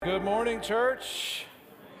Good morning, church.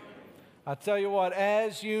 I tell you what,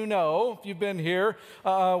 as you know, if you've been here,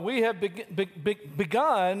 we have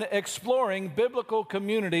begun exploring biblical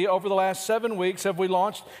community over the last 7 weeks as we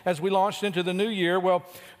launched into the new year. Well,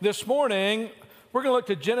 this morning, we're going to look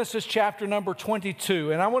to Genesis chapter number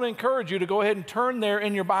 22, and I want to encourage you to go ahead and turn there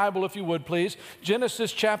in your Bible, if you would, please.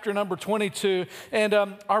 Genesis chapter number 22, and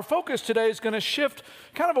our focus today is going to shift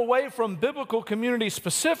kind of away from biblical community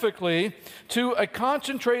specifically to a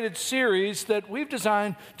concentrated series that we've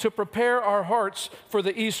designed to prepare our hearts for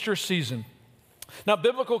the Easter season. Now,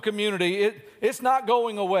 biblical community, it's not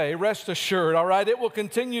going away, rest assured, all right? It will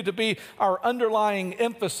continue to be our underlying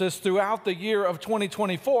emphasis throughout the year of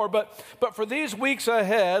 2024. But for these weeks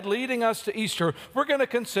ahead, leading us to Easter, we're going to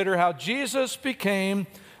consider how Jesus became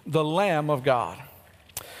the Lamb of God.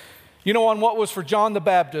 You know, on what was for John the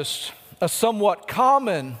Baptist a somewhat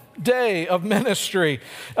common day of ministry.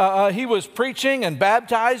 He was preaching and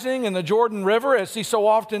baptizing in the Jordan River, as he so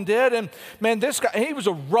often did. And man, this guy, he was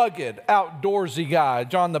a rugged, outdoorsy guy,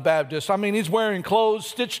 John the Baptist. I mean, he's wearing clothes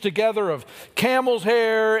stitched together of camel's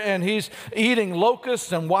hair, and he's eating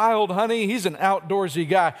locusts and wild honey. He's an outdoorsy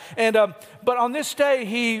guy. And but on this day,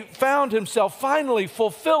 he found himself finally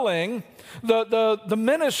fulfilling the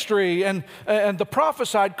ministry and the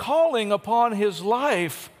prophesied calling upon his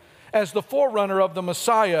life as the forerunner of the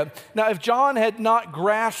Messiah. Now, if John had not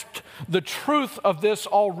grasped the truth of this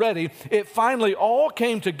already, it finally all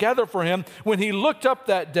came together for him when he looked up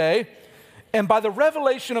that day, and by the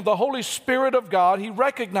revelation of the Holy Spirit of God, he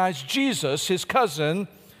recognized Jesus, his cousin,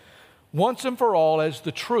 once and for all as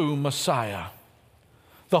the true Messiah,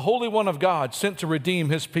 the Holy One of God sent to redeem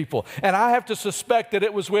his people. And I have to suspect that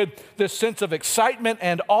it was with this sense of excitement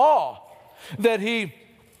and awe that he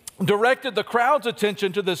directed the crowd's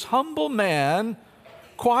attention to this humble man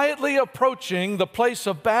quietly approaching the place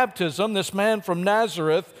of baptism. This man from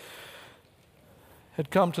Nazareth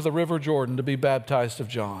had come to the River Jordan to be baptized of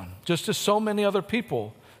John, just as so many other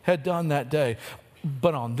people had done that day.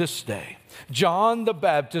 But on this day, John the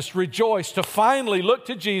Baptist rejoiced to finally look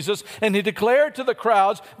to Jesus, and he declared to the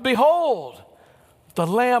crowds, "Behold, the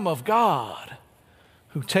Lamb of God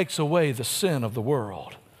who takes away the sin of the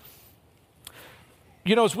world."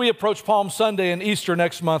 You know, as we approach Palm Sunday and Easter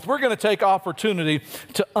next month, we're going to take opportunity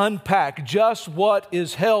to unpack just what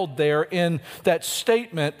is held there in that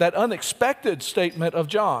statement, that unexpected statement of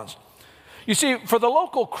John's. You see, for the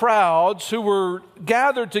local crowds who were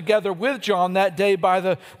gathered together with John that day by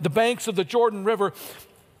the banks of the Jordan River,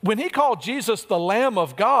 when he called Jesus the Lamb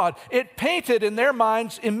of God, it painted in their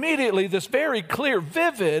minds immediately this very clear,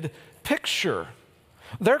 vivid picture.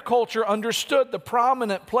 Their culture understood the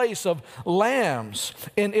prominent place of lambs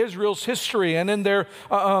in Israel's history and in their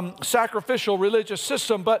sacrificial religious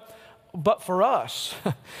system. But for us,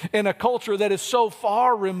 in a culture that is so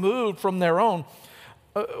far removed from their own,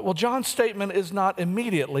 well, John's statement is not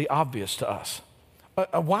immediately obvious to us.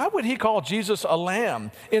 Why would he call Jesus a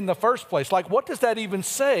lamb in the first place? Like, what does that even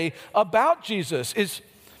say about Jesus? Is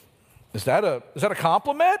that a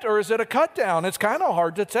compliment or is it a cut down? It's kind of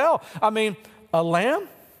hard to tell. I mean, a lamb?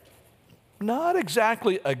 Not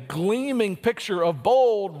exactly a gleaming picture of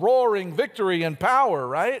bold, roaring victory and power,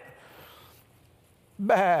 right?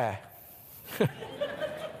 Bah.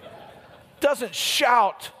 Doesn't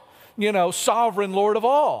shout, sovereign Lord of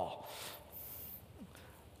all.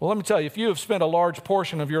 Well, let me tell you, if you have spent a large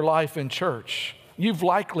portion of your life in church, you've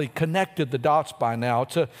likely connected the dots by now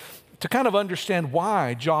to kind of understand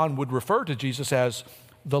why John would refer to Jesus as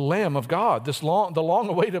the Lamb of God, the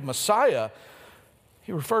long-awaited Messiah.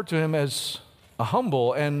 He referred to him as a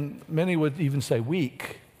humble, and many would even say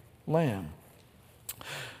weak, lamb.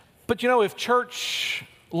 But if church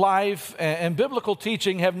life and biblical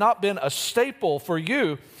teaching have not been a staple for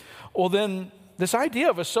you, well then this idea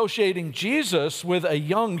of associating Jesus with a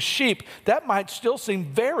young sheep, that might still seem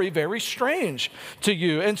very, very strange to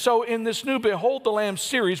you. And so in this new Behold the Lamb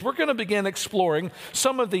series, we're going to begin exploring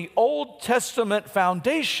some of the Old Testament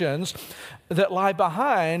foundations that lie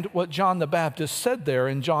behind what John the Baptist said there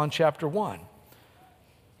in John chapter 1.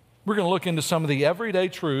 We're going to look into some of the everyday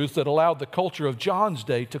truths that allowed the culture of John's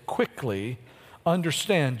day to quickly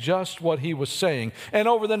understand just what he was saying. And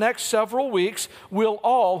over the next several weeks, we'll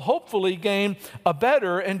all hopefully gain a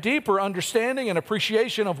better and deeper understanding and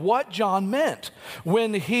appreciation of what John meant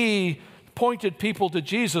when he pointed people to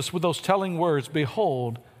Jesus with those telling words,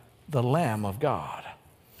 "Behold, the Lamb of God."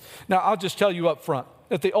 Now, I'll just tell you up front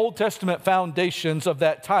that the Old Testament foundations of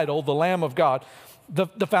that title, the Lamb of God,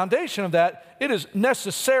 the foundation of that, it is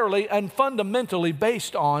necessarily and fundamentally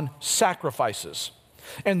based on sacrifices.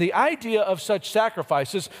 And the idea of such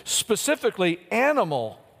sacrifices, specifically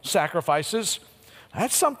animal sacrifices,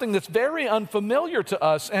 That's something that's very unfamiliar to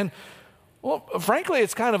us. And well, frankly,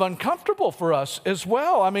 it's kind of uncomfortable for us as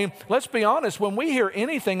well. I mean, let's be honest, when we hear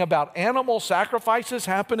anything about animal sacrifices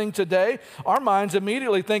happening today, our minds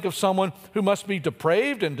immediately think of someone who must be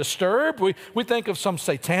depraved and disturbed. We think of some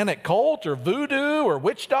satanic cult or voodoo or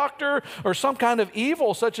witch doctor or some kind of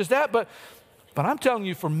evil such as that. But I'm telling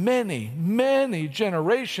you, for many, many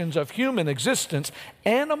generations of human existence,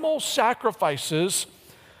 animal sacrifices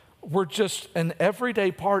were just an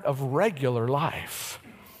everyday part of regular life.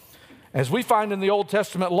 As we find in the Old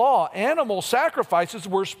Testament law, animal sacrifices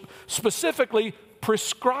were specifically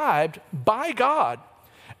prescribed by God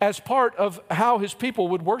as part of how his people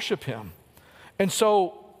would worship him. And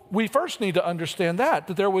so we first need to understand that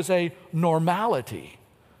there was a normality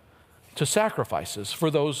to sacrifices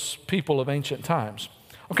for those people of ancient times.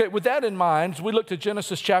 Okay, with that in mind, as we look to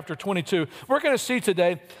Genesis chapter 22, we're going to see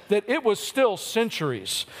today that it was still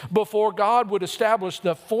centuries before God would establish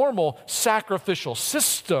the formal sacrificial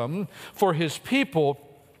system for his people,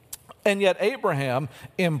 and yet Abraham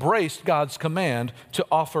embraced God's command to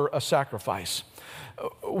offer a sacrifice.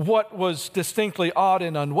 What was distinctly odd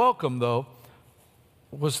and unwelcome, though,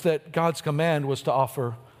 was that God's command was to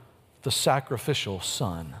offer the sacrificial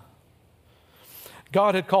son.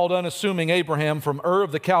 God had called unassuming Abraham from Ur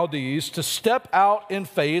of the Chaldees to step out in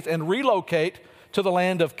faith and relocate to the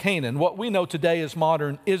land of Canaan, what we know today as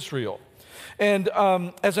modern Israel. And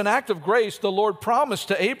as an act of grace, the Lord promised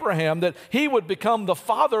to Abraham that he would become the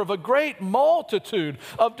father of a great multitude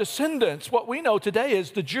of descendants, what we know today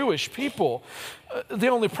as the Jewish people. The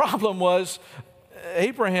only problem was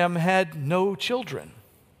Abraham had no children.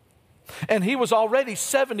 And he was already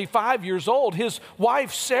 75 years old. His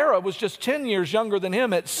wife, Sarah, was just 10 years younger than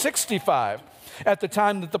him at 65 at the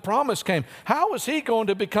time that the promise came. How was he going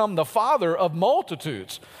to become the father of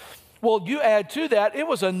multitudes? Well, you add to that, it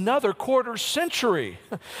was another quarter century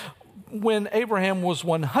when Abraham was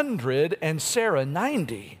 100 and Sarah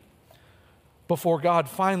 90 before God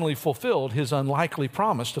finally fulfilled his unlikely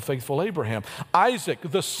promise to faithful Abraham. Isaac,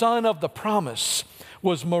 the son of the promise,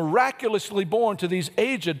 was miraculously born to these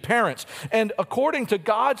aged parents. And according to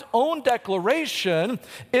God's own declaration,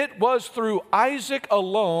 it was through Isaac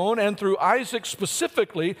alone and through Isaac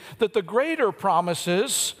specifically that the greater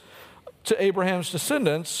promises to Abraham's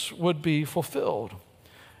descendants would be fulfilled.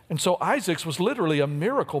 And so Isaac's was literally a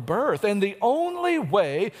miracle birth. And the only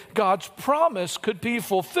way God's promise could be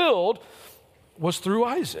fulfilled was through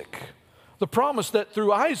Isaac. The promise that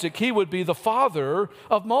through Isaac he would be the father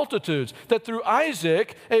of multitudes, that through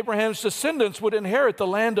Isaac Abraham's descendants would inherit the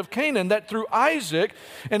land of Canaan, that through Isaac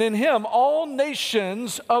and in him all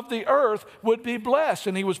nations of the earth would be blessed.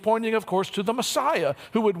 And he was pointing, of course, to the Messiah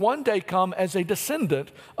who would one day come as a descendant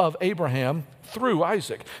of Abraham through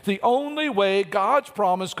Isaac. The only way God's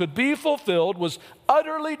promise could be fulfilled was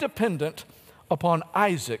utterly dependent upon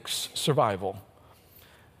Isaac's survival.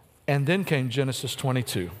 And then came Genesis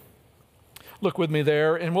 22. Look with me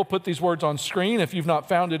there, and we'll put these words on screen if you've not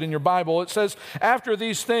found it in your Bible. It says, after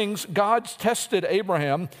these things, God tested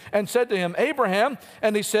Abraham and said to him, Abraham,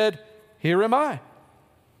 and he said, here am I.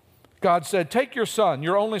 God said, take your son,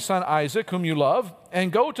 your only son Isaac, whom you love,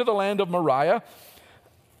 and go to the land of Moriah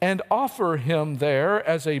and offer him there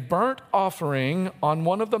as a burnt offering on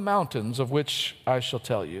one of the mountains of which I shall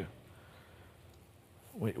tell you.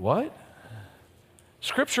 Wait, what?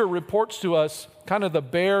 Scripture reports to us kind of the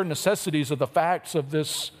bare necessities of the facts of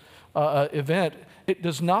this event. It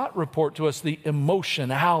does not report to us the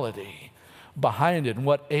emotionality behind it and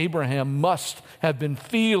what Abraham must have been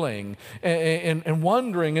feeling and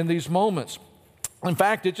wondering in these moments. In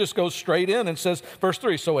fact, it just goes straight in and says, verse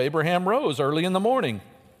 3, so Abraham rose early in the morning,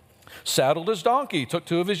 saddled his donkey, took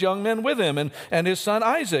two of his young men with him and his son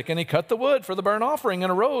Isaac, and he cut the wood for the burnt offering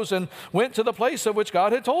and arose and went to the place of which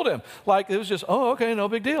God had told him. Like it was just, oh, okay, no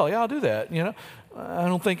big deal. Yeah, I'll do that. You know, I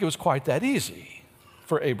don't think it was quite that easy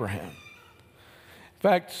for Abraham. In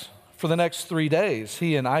fact, for the next 3 days,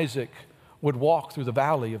 he and Isaac would walk through the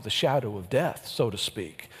valley of the shadow of death, so to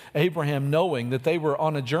speak. Abraham knowing that they were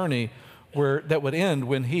on a journey that would end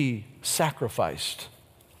when he sacrificed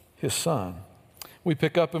his son. We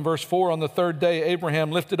pick up in verse 4, on the third day,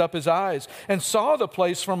 Abraham lifted up his eyes and saw the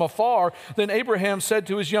place from afar. Then Abraham said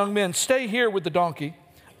to his young men, stay here with the donkey.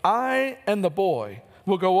 I and the boy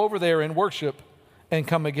will go over there and worship and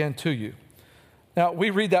come again to you. Now,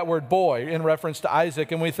 we read that word boy in reference to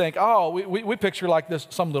Isaac, and we think, oh, we picture like this,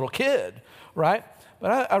 some little kid, right?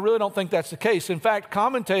 But I really don't think that's the case. In fact,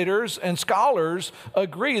 commentators and scholars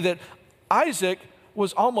agree that Isaac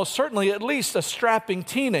was almost certainly at least a strapping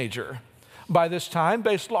teenager by this time,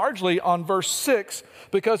 based largely on verse 6,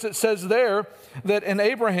 because it says there that, and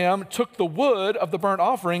Abraham took the wood of the burnt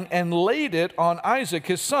offering and laid it on Isaac,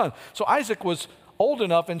 his son. So Isaac was old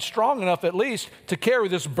enough and strong enough at least to carry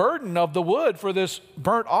this burden of the wood for this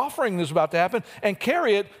burnt offering that's about to happen and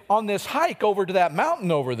carry it on this hike over to that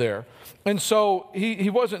mountain over there. And so he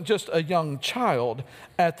wasn't just a young child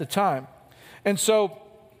at the time. And so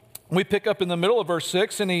we pick up in the middle of verse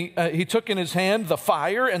 6, and he took in his hand the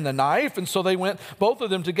fire and the knife, and so they went, both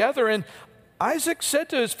of them together. And Isaac said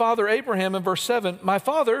to his father Abraham in verse 7, "My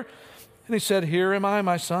father," and he said, "Here am I,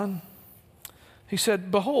 my son." He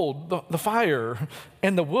said, "Behold, the fire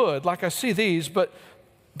and the wood, like I see these, but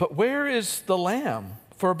where is the lamb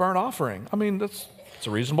for a burnt offering?" I mean, it's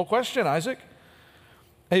a reasonable question, Isaac.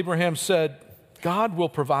 Abraham said, "God will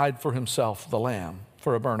provide for himself the lamb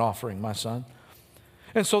for a burnt offering, my son."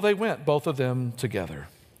 And so they went, both of them together.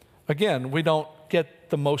 Again, we don't get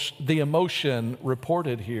the emotion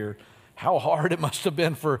reported here. How hard it must have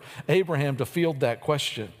been for Abraham to field that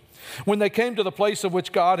question. When they came to the place of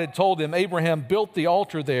which God had told him, Abraham built the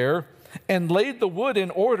altar there and laid the wood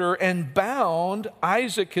in order and bound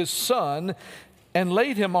Isaac his son and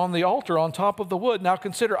laid him on the altar on top of the wood. Now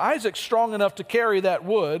consider, Isaac strong enough to carry that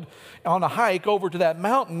wood on a hike over to that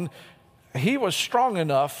mountain. He was strong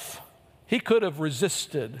enough, he could have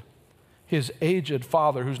resisted his aged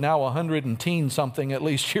father, who's now 110-something at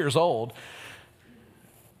least years old.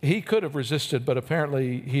 He could have resisted, but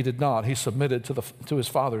apparently he did not. He submitted to his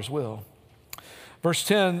father's will. Verse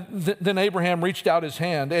 10, then Abraham reached out his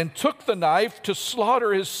hand and took the knife to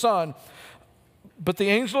slaughter his son. But the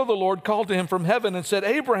angel of the Lord called to him from heaven and said,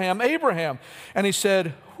 "Abraham, Abraham." And he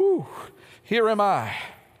said, "Here am I."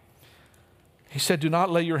 He said, "Do not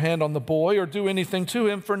lay your hand on the boy or do anything to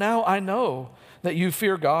him, for now I know that you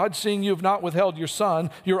fear God, seeing you have not withheld your son,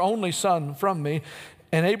 your only son, from me."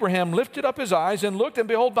 And Abraham lifted up his eyes and looked, and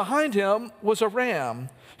behold, behind him was a ram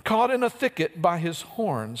caught in a thicket by his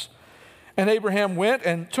horns. And Abraham went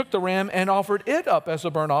and took the ram and offered it up as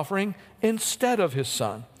a burnt offering instead of his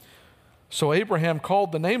son. So Abraham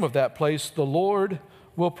called the name of that place, "The Lord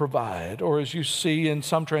will provide," or as you see in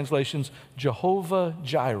some translations, Jehovah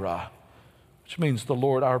Jireh, which means the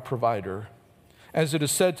Lord our provider. As it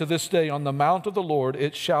is said to this day, on the mount of the Lord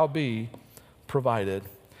it shall be provided.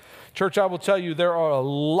 Church, I will tell you, there are a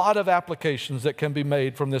lot of applications that can be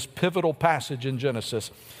made from this pivotal passage in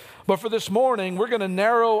Genesis. But for this morning, we're going to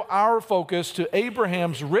narrow our focus to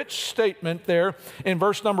Abraham's rich statement there in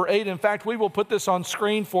verse number 8. In fact, we will put this on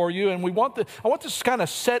screen for you, and I want this kind of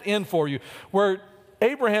set in for you, where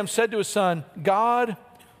Abraham said to his son, "God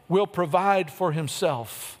will provide for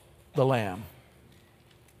himself the lamb."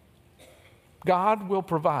 God will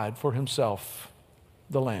provide for himself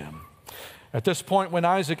the lamb. At this point, when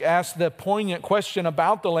Isaac asked the poignant question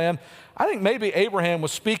about the lamb, I think maybe Abraham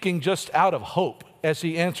was speaking just out of hope as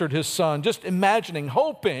he answered his son, just imagining,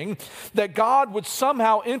 hoping that God would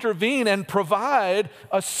somehow intervene and provide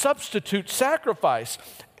a substitute sacrifice.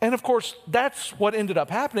 And of course, that's what ended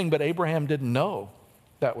up happening, but Abraham didn't know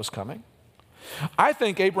that was coming. I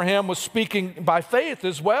think Abraham was speaking by faith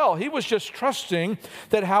as well. He was just trusting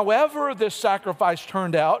that however this sacrifice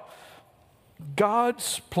turned out,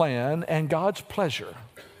 God's plan and God's pleasure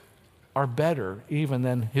are better even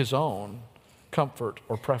than his own comfort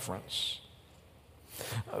or preference.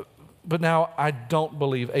 But now I don't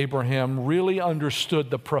believe Abraham really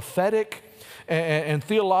understood the prophetic and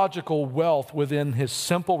theological wealth within his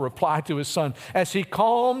simple reply to his son. As he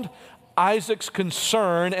calmed Isaac's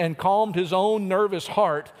concern and calmed his own nervous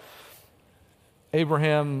heart,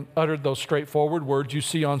 Abraham uttered those straightforward words you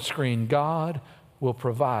see on screen: God will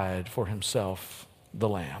provide for himself the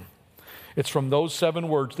lamb. It's from those 7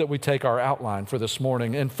 words that we take our outline for this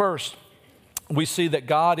morning. And first, we see that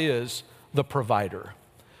God is the provider.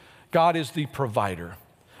 God is the provider.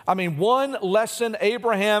 I mean, one lesson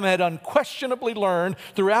Abraham had unquestionably learned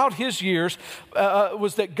throughout his years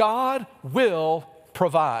was that God will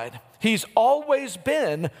provide. He's always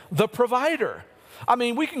been the provider. I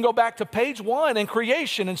mean, we can go back to page 1 in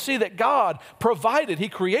creation and see that God provided. He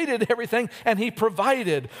created everything and he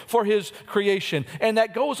provided for his creation. And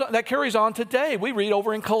that carries on today. We read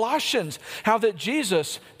over in Colossians how that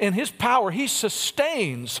Jesus, in his power, he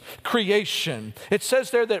sustains creation. It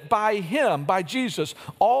says there that by him, by Jesus,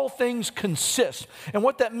 all things consist. And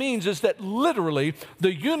what that means is that literally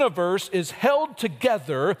the universe is held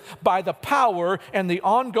together by the power and the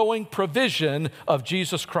ongoing provision of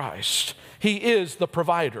Jesus Christ. He is the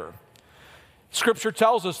provider. Scripture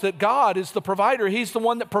tells us that God is the provider. He's the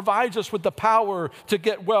one that provides us with the power to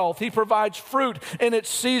get wealth. He provides fruit in its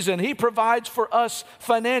season. He provides for us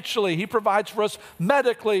financially. He provides for us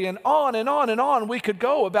medically, and on and on and on we could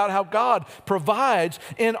go about how God provides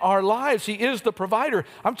in our lives. He is the provider.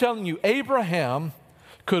 I'm telling you, Abraham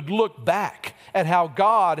could look back at how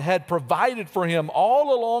God had provided for him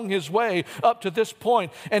all along his way up to this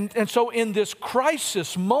point. And so in this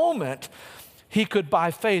crisis moment, he could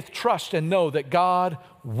by faith trust and know that God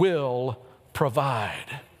will provide.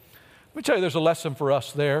 Let me tell you, there's a lesson for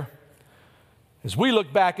us there. As we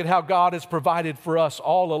look back at how God has provided for us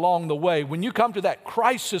all along the way, when you come to that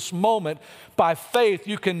crisis moment, by faith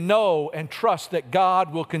you can know and trust that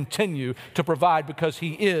God will continue to provide because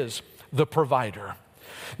He is the provider.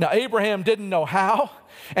 Now, Abraham didn't know how,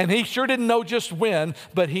 and he sure didn't know just when,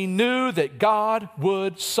 but he knew that God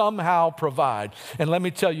would somehow provide. And let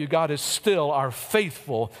me tell you, God is still our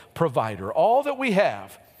faithful provider. All that we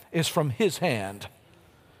have is from His hand,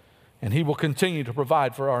 and He will continue to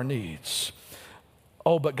provide for our needs.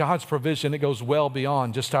 Oh, but God's provision, it goes well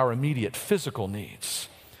beyond just our immediate physical needs.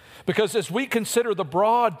 Because as we consider the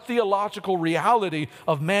broad theological reality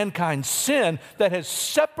of mankind's sin that has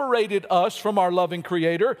separated us from our loving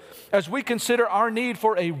Creator, as we consider our need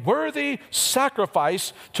for a worthy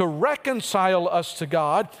sacrifice to reconcile us to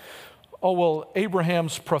God, oh, well,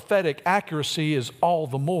 Abraham's prophetic accuracy is all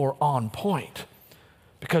the more on point.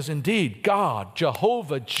 Because indeed, God,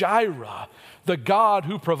 Jehovah Jireh, the God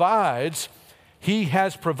who provides, He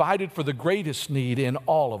has provided for the greatest need in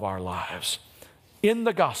all of our lives. In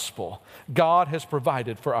the gospel, God has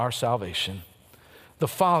provided for our salvation. The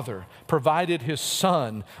Father provided His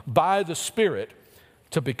Son by the Spirit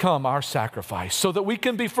to become our sacrifice so that we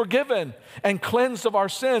can be forgiven and cleansed of our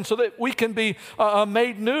sins, so that we can be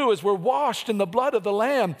made new as we're washed in the blood of the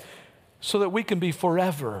Lamb, so that we can be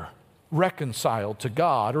forever reconciled to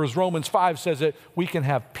God. Or as Romans 5 says it, we can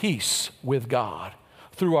have peace with God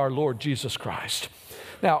through our Lord Jesus Christ.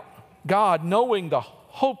 Now, God, knowing the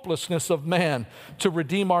hopelessness of man to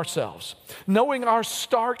redeem ourselves, knowing our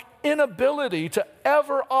stark inability to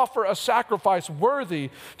ever offer a sacrifice worthy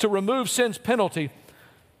to remove sin's penalty,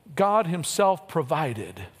 God Himself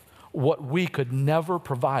provided what we could never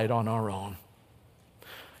provide on our own.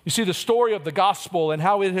 You see, the story of the gospel and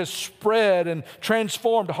how it has spread and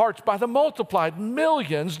transformed hearts by the multiplied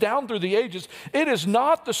millions down through the ages, it is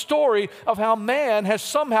not the story of how man has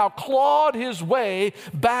somehow clawed his way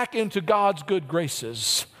back into God's good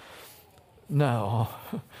graces. No,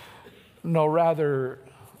 rather,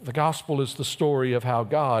 the gospel is the story of how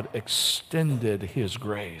God extended His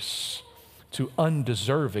grace to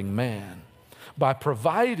undeserving man by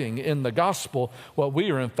providing in the gospel what we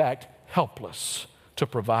are in fact helpless to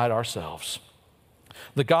provide ourselves.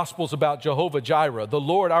 The gospel is about Jehovah Jireh, the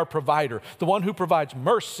Lord our provider, the one who provides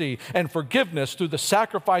mercy and forgiveness through the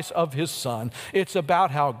sacrifice of His Son. It's about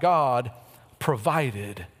how God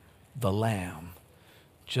provided the Lamb,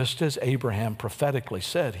 just as Abraham prophetically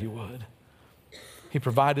said He would. He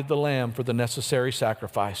provided the Lamb for the necessary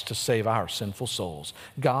sacrifice to save our sinful souls.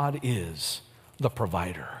 God is the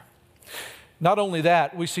provider. Not only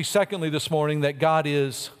that, we see secondly this morning that God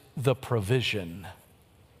is the provision.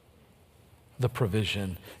 The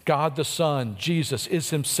provision. God the Son, Jesus,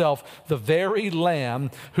 is Himself the very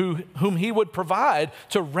Lamb whom He would provide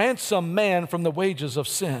to ransom man from the wages of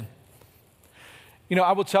sin. You know,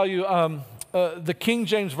 I will tell you, the King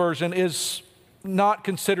James Version is not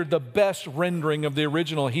considered the best rendering of the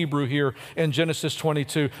original Hebrew here in Genesis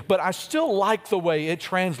 22, but I still like the way it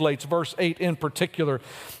translates verse 8 in particular,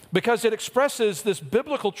 because it expresses this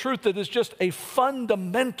biblical truth that is just a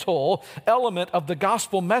fundamental element of the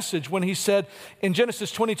gospel message when He said in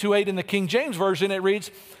Genesis 22:8 in the King James Version, it reads,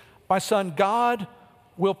 "My son, God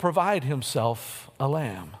will provide Himself a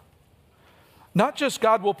lamb." Not just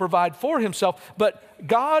God will provide for Himself, but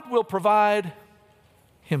God will provide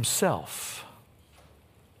Himself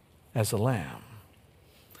as a lamb.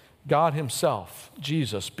 God Himself,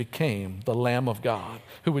 Jesus, became the Lamb of God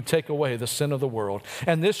who would take away the sin of the world.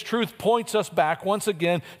 And this truth points us back once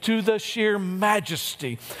again to the sheer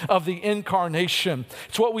majesty of the incarnation.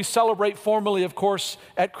 It's what we celebrate formally, of course,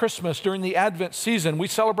 at Christmas during the Advent season. We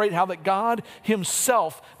celebrate how that God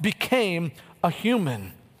Himself became a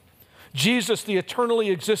human. Jesus, the eternally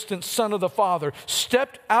existent Son of the Father,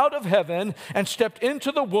 stepped out of heaven and stepped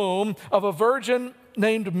into the womb of a virgin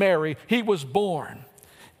named Mary. He was born.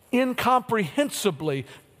 Incomprehensibly,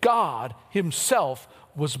 God Himself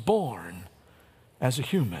was born as a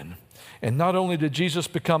human. And not only did Jesus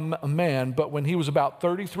become a man, but when He was about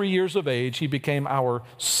 33 years of age, He became our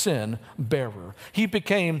sin bearer. He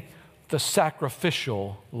became the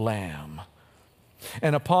sacrificial lamb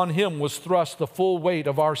and upon him was thrust the full weight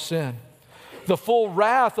of our sin. The full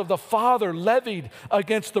wrath of the Father levied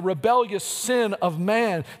against the rebellious sin of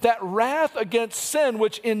man. That wrath against sin,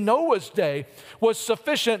 which in Noah's day was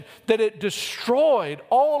sufficient that it destroyed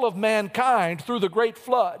all of mankind through the great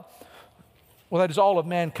flood. Well, that is all of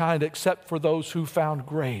mankind except for those who found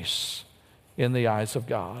grace in the eyes of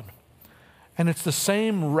God. And it's the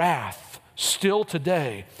same wrath still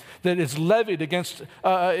today that is levied against,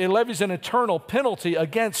 it levies an eternal penalty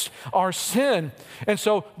against our sin. And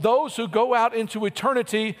so those who go out into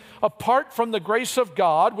eternity apart from the grace of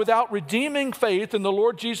God, without redeeming faith in the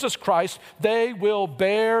Lord Jesus Christ, they will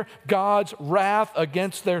bear God's wrath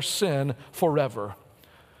against their sin forever.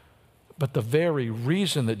 But the very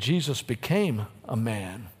reason that Jesus became a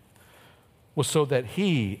man was so that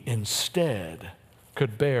he instead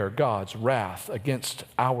could bear God's wrath against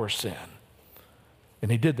our sin. And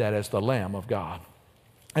he did that as the Lamb of God.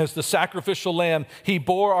 As the sacrificial lamb, he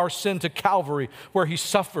bore our sin to Calvary, where he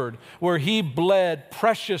suffered, where he bled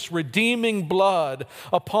precious, redeeming blood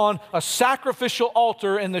upon a sacrificial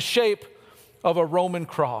altar in the shape of a Roman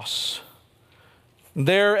cross.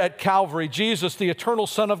 There at Calvary, Jesus, the eternal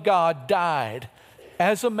Son of God, died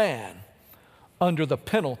as a man under the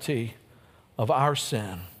penalty of our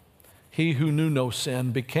sin. He who knew no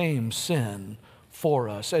sin became sin for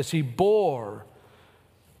us as he bore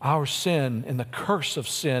our sin and the curse of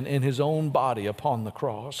sin in his own body upon the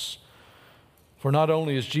cross. For not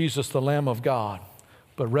only is Jesus the Lamb of God,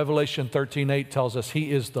 but Revelation 13:8 tells us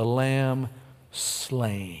he is the Lamb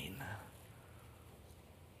slain.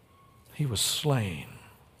 He was slain.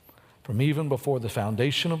 From even before the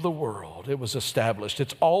foundation of the world, it was established.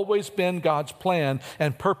 It's always been God's plan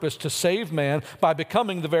and purpose to save man by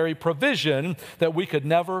becoming the very provision that we could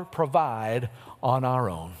never provide on our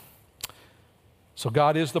own. So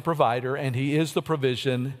God is the provider and he is the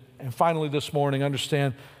provision. And finally this morning,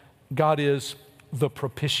 understand, God is the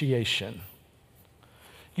propitiation.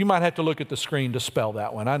 You might have to look at the screen to spell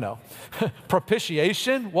that one, I know.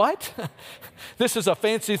 Propitiation, what? This is a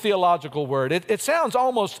fancy theological word. It sounds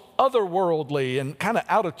almost otherworldly and kind of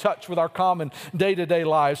out of touch with our common day-to-day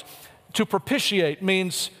lives. To propitiate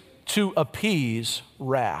means to appease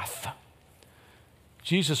wrath.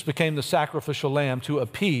 Jesus became the sacrificial lamb to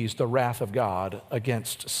appease the wrath of God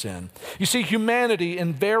against sin. You see, humanity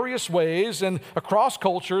in various ways and across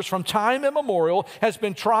cultures from time immemorial has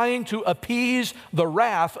been trying to appease the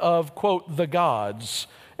wrath of, quote, the gods,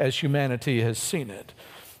 as humanity has seen it.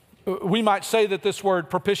 We might say that this word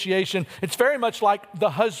propitiation, it's very much like the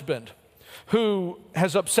husband who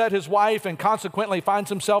has upset his wife and consequently finds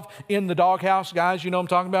himself in the doghouse. Guys, you know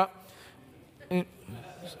what I'm talking about?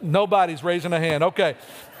 Nobody's raising a hand. Okay,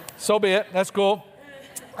 so be it. That's cool.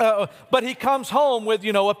 But he comes home with,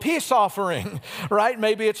 a peace offering, right?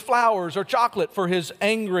 Maybe it's flowers or chocolate for his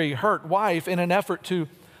angry, hurt wife in an effort to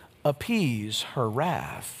appease her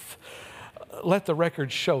wrath. Let the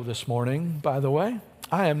record show this morning, by the way,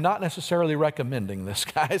 I am not necessarily recommending this,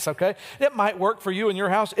 guys, okay? It might work for you in your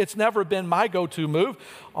house. It's never been my go-to move,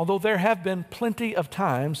 although there have been plenty of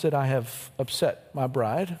times that I have upset my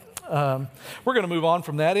bride. We're going to move on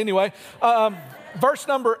from that anyway. Verse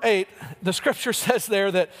number 8, the scripture says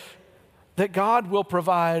there that God will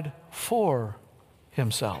provide for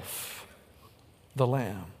himself the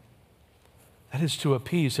lamb. That is to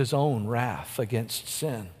appease his own wrath against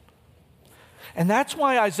sin. And that's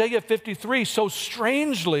why Isaiah 53 so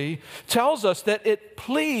strangely tells us that it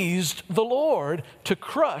pleased the Lord to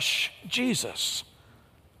crush Jesus,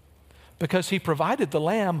 because he provided the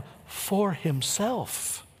lamb for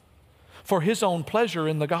himself, for his own pleasure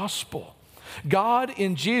in the gospel. God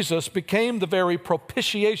in Jesus became the very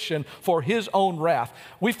propitiation for his own wrath.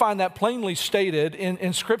 We find that plainly stated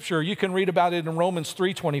in Scripture. You can read about it in Romans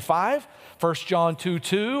 3:25, 1 John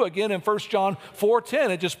 2:2, again in 1 John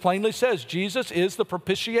 4:10. It just plainly says Jesus is the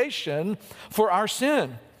propitiation for our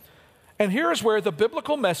sin. And here's where the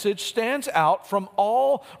biblical message stands out from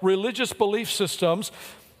all religious belief systems,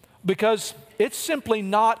 because it's simply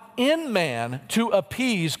not in man to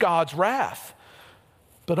appease God's wrath,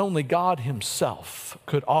 but only God himself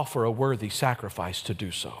could offer a worthy sacrifice to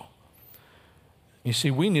do so. You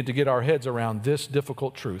see, we need to get our heads around this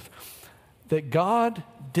difficult truth, that God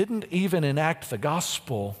didn't even enact the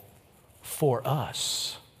gospel for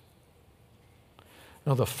us.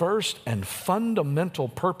 Now, the first and fundamental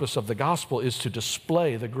purpose of the gospel is to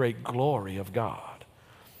display the great glory of God.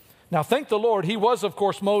 Now, thank the Lord, he was, of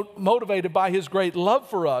course, motivated by his great love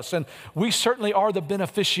for us, and we certainly are the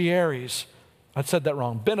beneficiaries. I said that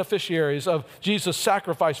wrong. Beneficiaries of Jesus'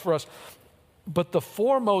 sacrifice for us. But the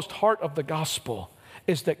foremost heart of the gospel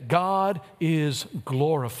is that God is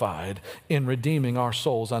glorified in redeeming our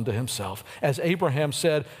souls unto himself. As Abraham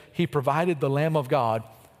said, he provided the Lamb of God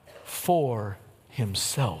for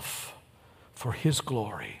himself, for his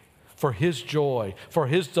glory, for his joy, for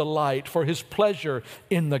his delight, for his pleasure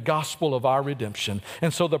in the gospel of our redemption.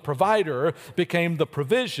 And so the provider became the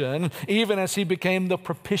provision, even as he became the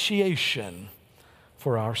propitiation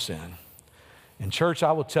for our sin. And church,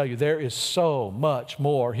 I will tell you, there is so much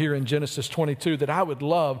more here in Genesis 22 that I would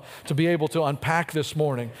love to be able to unpack this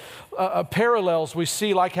morning. Parallels we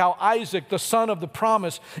see, like how Isaac, the son of the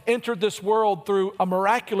promise, entered this world through a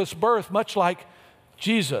miraculous birth, much like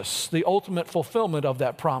Jesus, the ultimate fulfillment of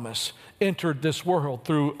that promise, entered this world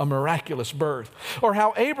through a miraculous birth. Or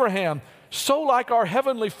how Abraham, so like our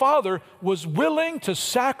Heavenly Father, was willing to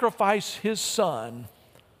sacrifice his son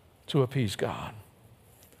to appease God.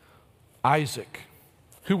 Isaac,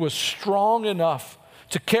 who was strong enough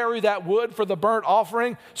to carry that wood for the burnt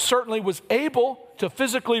offering, certainly was able to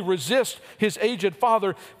physically resist his aged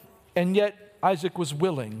father, and yet Isaac was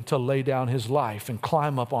willing to lay down his life and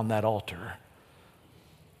climb up on that altar.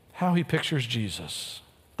 How he pictures Jesus,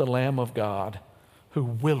 the Lamb of God, who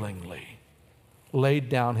willingly laid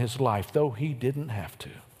down his life, though he didn't have to.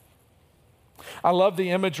 I love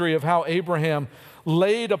the imagery of how Abraham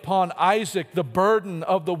laid upon Isaac the burden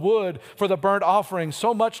of the wood for the burnt offering,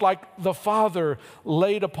 so much like the Father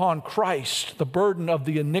laid upon Christ the burden of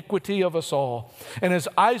the iniquity of us all. And as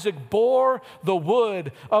Isaac bore the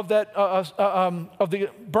wood of that of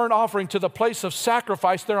the burnt offering to the place of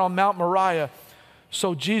sacrifice there on Mount Moriah,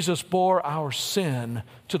 so Jesus bore our sin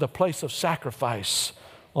to the place of sacrifice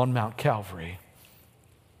on Mount Calvary.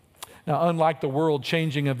 Now, unlike the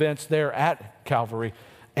world-changing events there at Calvary,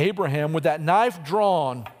 Abraham, with that knife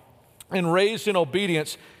drawn and raised in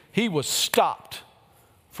obedience, he was stopped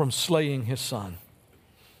from slaying his son,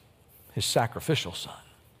 his sacrificial son.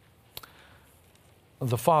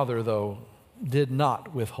 The Father, though, did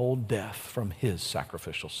not withhold death from his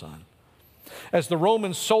sacrificial son. As the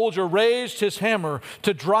Roman soldier raised his hammer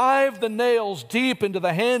to drive the nails deep into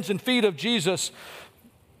the hands and feet of Jesus,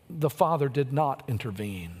 the Father did not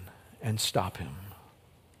intervene and stop him.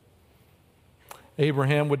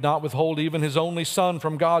 Abraham would not withhold even his only son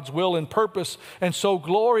from God's will and purpose, and so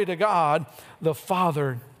glory to God, the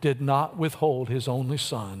Father did not withhold his only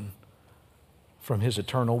son from his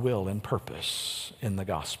eternal will and purpose in the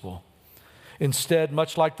gospel. Instead,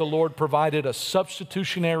 much like the Lord provided a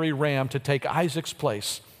substitutionary ram to take Isaac's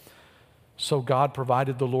place, so God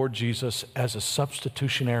provided the Lord Jesus as a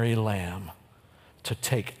substitutionary lamb to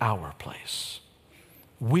take our place.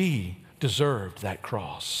 We deserved that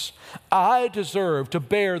cross. I deserved to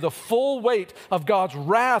bear the full weight of God's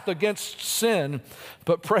wrath against sin,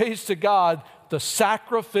 but praise to God, the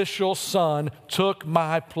sacrificial Son took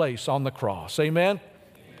my place on the cross. Amen?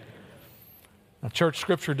 Now, church,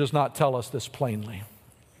 Scripture does not tell us this plainly,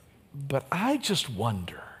 but I just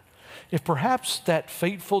wonder if perhaps that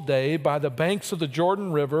fateful day by the banks of the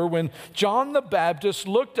Jordan River when John the Baptist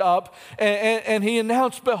looked up and he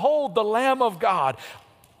announced, "Behold, the Lamb of God,"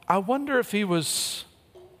 I wonder if he was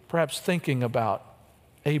perhaps thinking about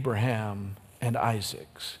Abraham and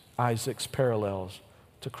Isaac's parallels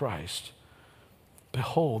to Christ.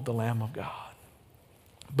 Behold the Lamb of God.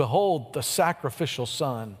 Behold the sacrificial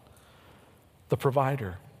Son, the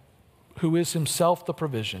provider, who is himself the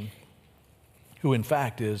provision, who in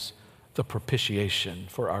fact is the propitiation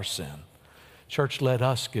for our sin. Church, let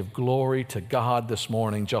us give glory to God this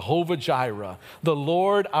morning. Jehovah Jireh, the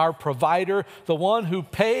Lord our provider, the one who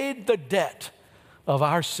paid the debt of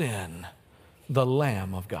our sin, the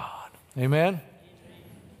Lamb of God. Amen?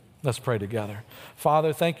 Let's pray together.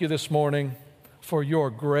 Father, thank you this morning for your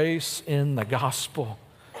grace in the gospel.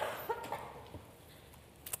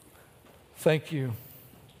 Thank you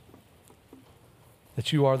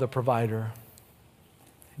that you are the provider.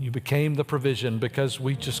 You became the provision because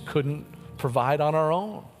we just couldn't provide on our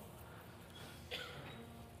own.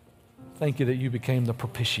 Thank you that you became the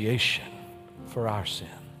propitiation for our sin.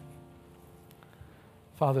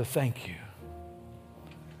 Father, thank you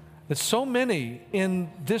that so many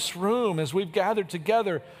in this room, as we've gathered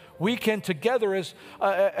together, we can together,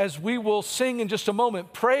 as we will sing in just a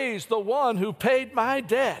moment, praise the one who paid my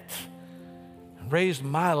debt and raised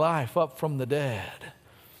my life up from the dead.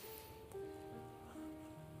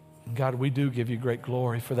 And God, we do give you great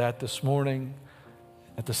glory for that this morning.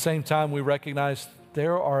 At the same time, we recognize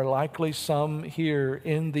there are likely some here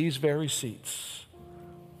in these very seats,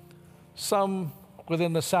 some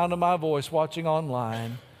within the sound of my voice watching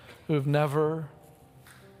online, who have never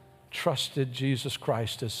trusted Jesus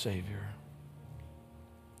Christ as Savior.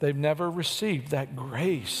 They've never received that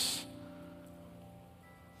grace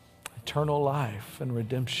eternal life and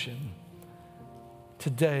redemption.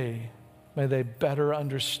 Today, may they better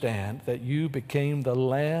understand that you became the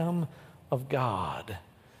Lamb of God,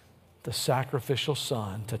 the sacrificial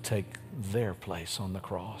Son, to take their place on the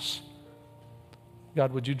cross.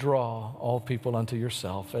 God, would you draw all people unto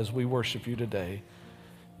yourself as we worship you today?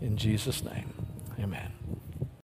 In Jesus' name, amen.